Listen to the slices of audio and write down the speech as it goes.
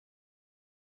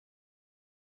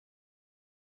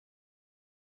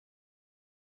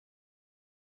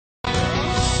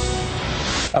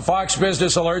A Fox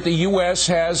Business alert, the U.S.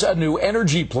 has a new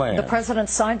energy plan. The president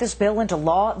signed this bill into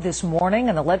law this morning,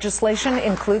 and the legislation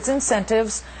includes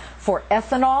incentives for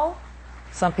ethanol.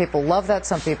 Some people love that,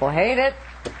 some people hate it.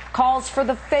 Calls for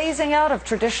the phasing out of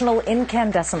traditional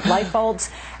incandescent light bulbs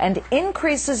and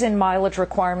increases in mileage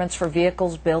requirements for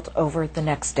vehicles built over the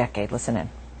next decade. Listen in.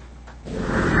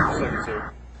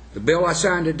 The bill I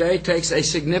signed today takes a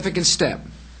significant step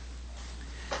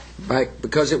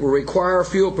because it will require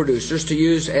fuel producers to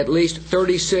use at least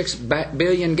 36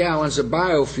 billion gallons of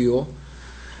biofuel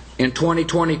in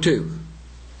 2022.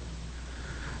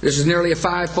 This is nearly a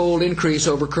five-fold increase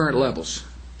over current levels.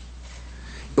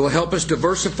 It will help us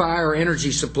diversify our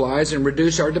energy supplies and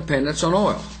reduce our dependence on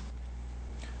oil.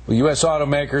 Well, U.S.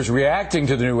 automakers reacting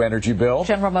to the new energy bill.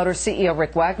 General Motors CEO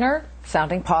Rick Wagner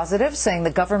sounding positive, saying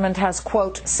the government has,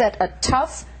 quote, set a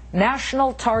tough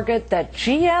national target that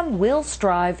GM will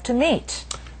strive to meet.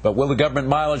 But will the government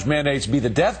mileage mandates be the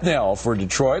death knell for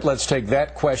Detroit? Let's take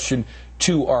that question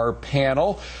to our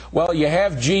panel. Well, you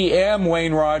have GM,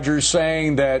 Wayne Rogers,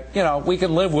 saying that, you know, we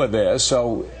can live with this.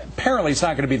 So apparently it's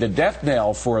not going to be the death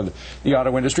knell for the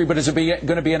auto industry, but is it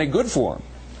going to be any good for them?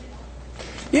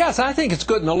 Yes, I think it's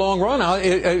good in the long run.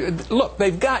 Look,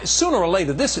 they've got, sooner or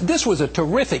later, this was a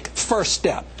terrific first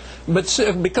step. But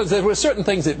because there were certain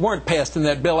things that weren't passed in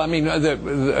that bill. I mean,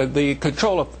 the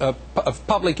control of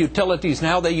public utilities and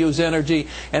how they use energy,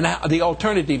 and the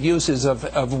alternative uses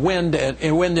of wind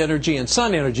and wind energy and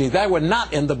sun energy, that were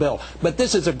not in the bill. But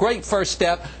this is a great first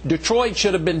step. Detroit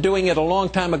should have been doing it a long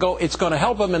time ago. It's going to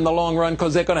help them in the long run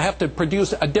because they're going to have to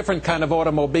produce a different kind of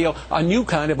automobile, a new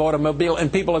kind of automobile,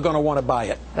 and people are going to want to buy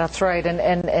it. That's right.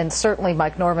 And certainly,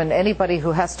 Mike Norman, anybody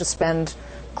who has to spend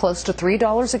close to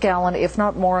 $3 a gallon, if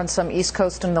not more, on some East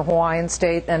Coast and the Hawaiian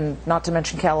state, and not to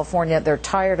mention California. They're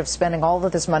tired of spending all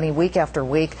of this money week after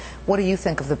week. What do you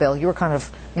think of the bill? You were kind of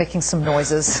making some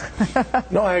noises.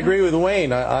 No, I agree with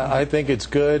Wayne. I think it's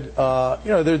good.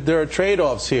 You know, there are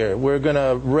trade-offs here. We're going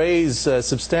to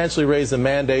substantially raise the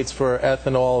mandates for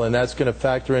ethanol, and that's going to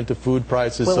factor into food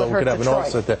prices. Will so it we could have Detroit? an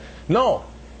offset there. No.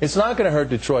 It's not going to hurt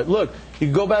Detroit. Look,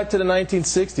 you go back to the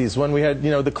 1960s when we had, you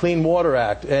know, the Clean Water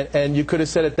Act, and you could have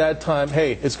said at that time,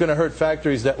 hey, it's going to hurt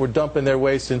factories that were dumping their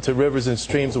waste into rivers and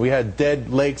streams. We had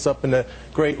dead lakes up in the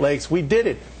Great Lakes. We did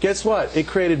it. Guess what? It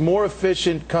created more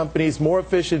efficient companies, more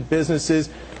efficient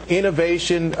businesses.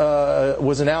 Innovation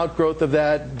was an outgrowth of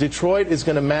that. Detroit is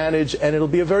going to manage, and it'll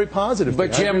be a very positive thing.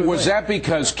 But, Jim, was that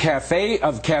because cafe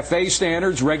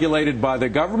standards regulated by the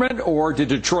government, or did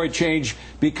Detroit change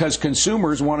because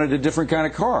consumers wanted a different kind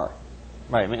of car?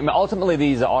 Right. I mean, ultimately,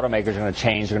 these automakers are going to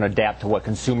change. They're going to adapt to what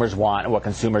consumers want and what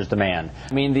consumers demand.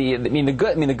 I mean, the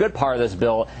good part of this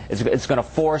bill is it's going to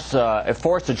force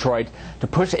Detroit to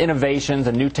push innovations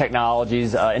and new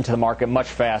technologies into the market much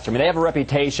faster. I mean, they have a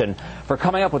reputation for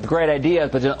coming up with great ideas,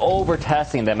 but just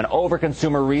over-testing them and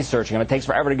over-consumer researching them. It takes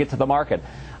forever to get to the market.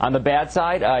 On the bad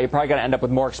side, you're probably going to end up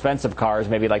with more expensive cars,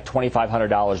 maybe like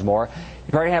 $2,500 more.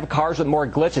 You're probably going to have cars with more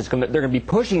glitches. They're going to be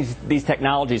pushing these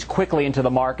technologies quickly into the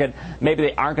market. Maybe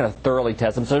they aren't going to thoroughly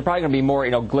test them, so there's probably going to be more,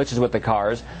 glitches with the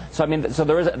cars. So I mean, so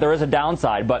there is a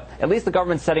downside, but at least the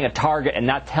government's setting a target and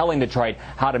not telling Detroit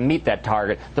how to meet that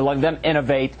target. They're letting them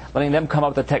innovate, letting them come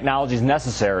up with the technologies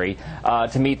necessary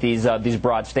to meet these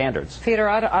broad standards. Peter,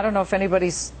 I don't know if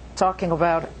anybody's talking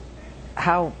about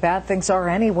how bad things are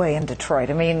anyway in Detroit.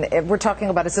 I mean, we're talking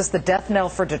about, is this the death knell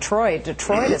for Detroit?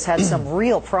 Detroit has had some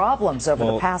real problems over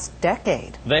the past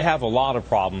decade. They have a lot of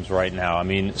problems right now. I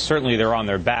mean, certainly they're on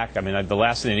their back. I mean, the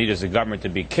last thing they need is the government to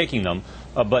be kicking them.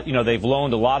 But, they've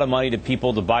loaned a lot of money to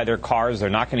people to buy their cars. They're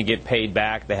not going to get paid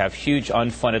back. They have huge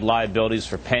unfunded liabilities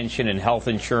for pension and health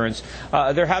insurance.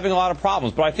 They're having a lot of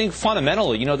problems. But I think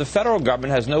fundamentally, the federal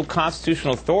government has no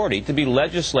constitutional authority to be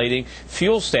legislating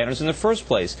fuel standards in the first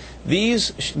place. These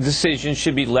decisions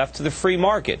should be left to the free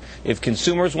market. If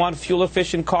consumers want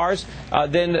fuel-efficient cars,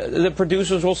 then the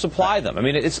producers will supply them. I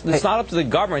mean, it's not up to the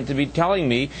government to be telling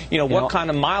me, what kind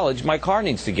of mileage my car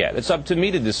needs to get. It's up to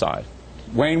me to decide.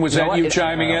 Wayne, was that you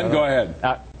chiming in? Go ahead.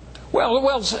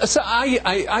 Well, so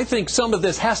I think some of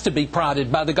this has to be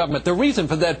prodded by the government. The reason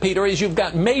for that, Peter, is you've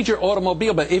got major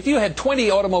automobile, but if you had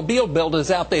 20 automobile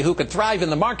builders out there who could thrive in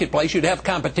the marketplace, you'd have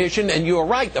competition, and you're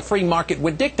right, the free market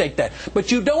would dictate that.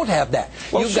 But you don't have that.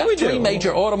 Well, you've got three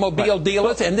major automobile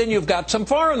dealers, and then you've got some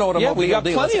foreign automobile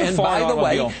dealers. And by the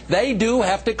way, they do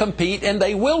have to compete, and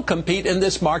they will compete in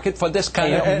this market for this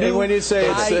kind of new,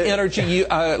 high energy,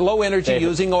 low energy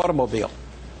using automobile.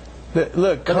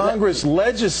 Look, Congress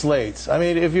legislates. I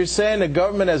mean, if you're saying the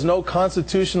government has no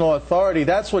constitutional authority,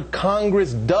 that's what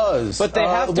Congress does. But they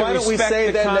have to why don't we respect say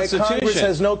the that Constitution? Congress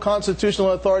has no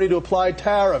constitutional authority to apply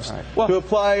tariffs, to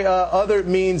apply other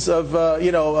means of,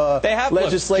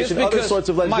 legislation, other sorts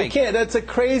of legislation? Mike, you can't. That's a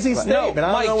crazy statement. No,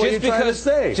 I don't know what you're trying to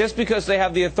say. Just because they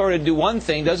have the authority to do one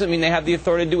thing doesn't mean they have the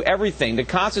authority to do everything. The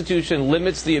Constitution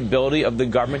limits the ability of the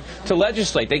government to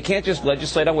legislate. They can't just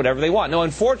legislate on whatever they want. No,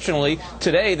 unfortunately,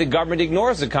 today the government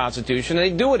ignores the Constitution and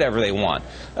they do whatever they want.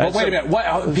 But wait a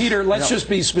minute. Peter, let's just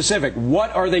be specific.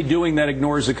 What are they doing that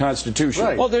ignores the Constitution?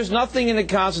 Right. Well, there's nothing in the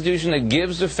Constitution that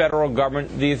gives the federal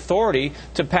government the authority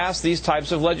to pass these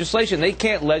types of legislation. They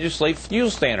can't legislate fuel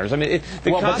standards. I mean,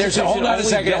 hold on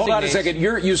a second.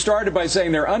 You started by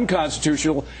saying they're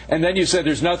unconstitutional, and then you said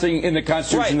there's nothing in the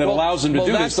Constitution that allows them to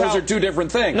do this. Those are two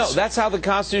different things. No, that's how the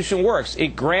Constitution works.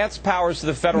 It grants powers to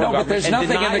the federal government. But there's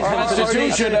nothing in the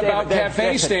Constitution about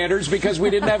cafe standards because we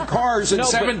didn't have cars in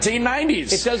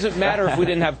 1790s. It doesn't matter if we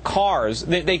didn't have cars.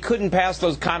 They couldn't pass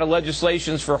those kind of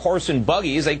legislations for horse and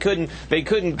buggies. They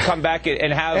couldn't come back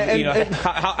and have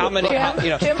how many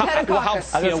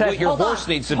what your horse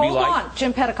needs to be like. Hold on,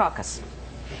 Jim Petticockis.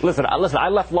 Listen, I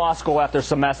left law school after a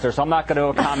semester, so I'm not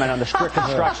going to comment on the strict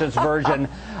constructionist version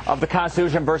of the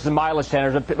Constitution versus mileage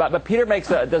standards. But Peter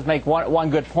does make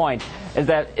one good point, is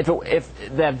that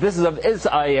if this is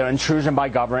an intrusion by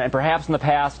government, and perhaps in the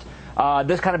past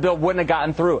this kind of bill wouldn't have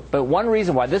gotten through. But one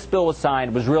reason why this bill was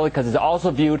signed was really because it's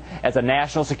also viewed as a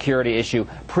national security issue.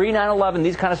 Pre-9/11,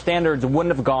 these kind of standards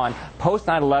wouldn't have gone.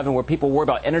 Post-9/11, where people worry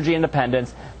about energy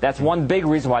independence, that's one big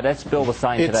reason why this bill was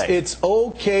signed today. It's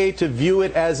okay to view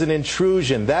it as an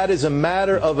intrusion. That is a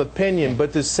matter of opinion.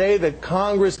 But to say that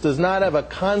Congress does not have a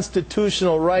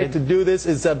constitutional right to do this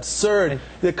is absurd.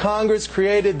 The Congress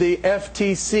created the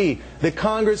FTC. The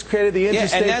Congress created the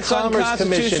Interstate Commerce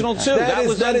Commission. Too. That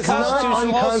was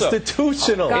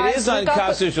unconstitutional. It is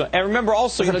unconstitutional. And remember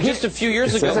also, just a few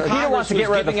years ago, Congress was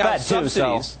giving out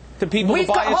subsidies to people to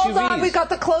buy SUVs. Hold on, we've got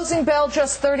the closing bell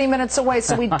just 30 minutes away,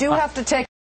 so we do have to take